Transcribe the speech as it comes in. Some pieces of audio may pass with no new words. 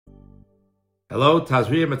Hello,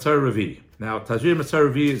 Tazria-Metzorah Revi. Now,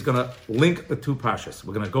 Tazria-Metzorah Revi is going to link the two parshas.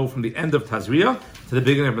 We're going to go from the end of Tazria to the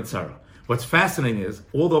beginning of Metzorah. What's fascinating is,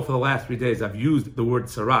 although for the last 3 days I've used the word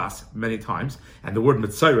Saras many times and the word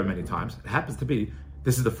Metzorah many times, it happens to be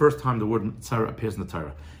this is the first time the word Metzorah appears in the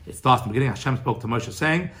Torah. It starts in the beginning. Hashem spoke to Moshe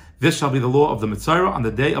saying, "This shall be the law of the Metzorah on the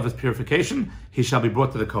day of his purification. He shall be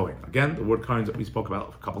brought to the Kohen." Again, the word Kohen that we spoke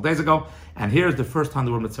about a couple days ago. And here is the first time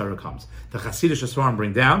the word Metzorah comes. The Hasidic Svarim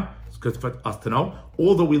bring down. It's good for us to know.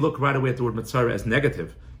 Although we look right away at the word Metzorah as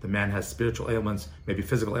negative, the man has spiritual ailments, maybe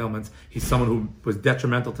physical ailments. He's someone who was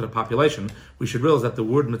detrimental to the population. We should realize that the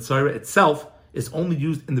word Metzorah itself is only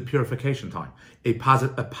used in the purification time, a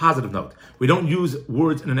positive note. We don't use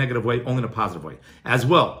words in a negative way, only in a positive way. As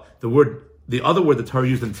well, the other word the Torah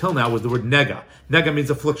used until now was the word nega. Nega means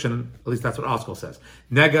affliction, at least that's what Oskol says.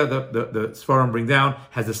 Nega, the Sfarim bring down,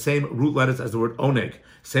 has the same root letters as the word oneg.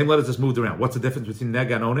 Same letters just moved around. What's the difference between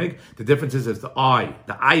nega and oneg? The difference is the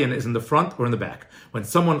ayin is in the front or in the back. When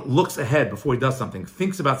someone looks ahead before he does something,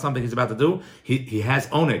 thinks about something he's about to do, he has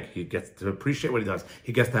oneg. He gets to appreciate what he does.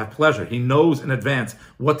 He gets to have pleasure. He knows in advance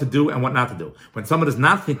what to do and what not to do. When someone is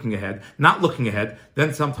not thinking ahead, not looking ahead,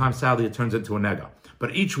 then sometimes sadly it turns into a nega.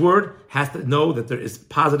 But each word has to know that there is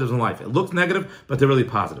positives in life. It looks negative, but they're really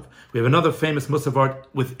positive. We have another famous Musaf art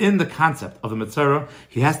within the concept of the Metzorah.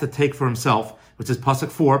 He has to take for himself, which is Pasuk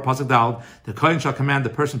 4, Pasuk Daled, the Kohen shall command the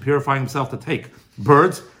person purifying himself to take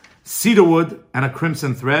birds, cedar wood, and a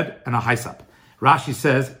crimson thread, and a hyssop. Rashi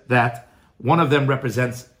says that one of them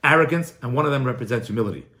represents arrogance and one of them represents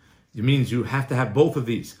humility. It means you have to have both of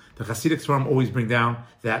these. The Hasidic Sfarim always bring down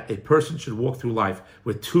that a person should walk through life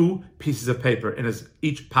with 2 pieces of paper in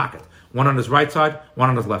each pocket. One on his right side, one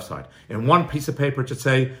on his left side. And one piece of paper should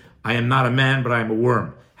say, "I am not a man, but I am a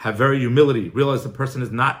worm." Have very humility. Realize the person is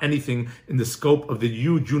not anything in the scope of the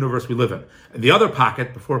huge universe we live in. In the other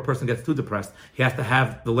pocket, before a person gets too depressed, he has to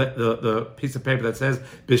have the piece of paper that says,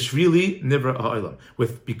 "Bishvili nivra ha'olam."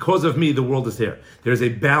 Because of me, the world is here. There is a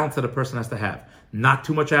balance that a person has to have. Not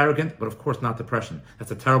too much arrogant, but of course not depression.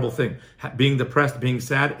 That's a terrible thing. Being depressed, being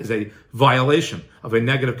sad is a violation of a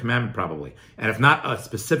negative commandment probably. And if not a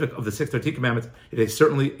specific of the 613 commandments, it is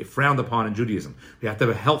certainly frowned upon in Judaism. We have to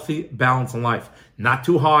have a healthy balance in life. Not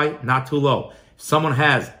too high, not too low. If someone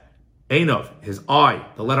has Einov, his eye,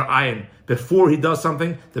 the letter ayin, before he does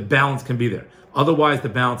something, the balance can be there. Otherwise, the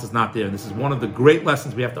balance is not there. And this is one of the great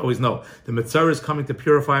lessons we have to always know. The Metzorah is coming to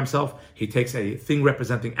purify himself. He takes a thing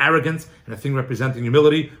representing arrogance and a thing representing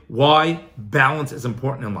humility. Why? Balance is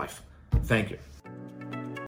important in life. Thank you.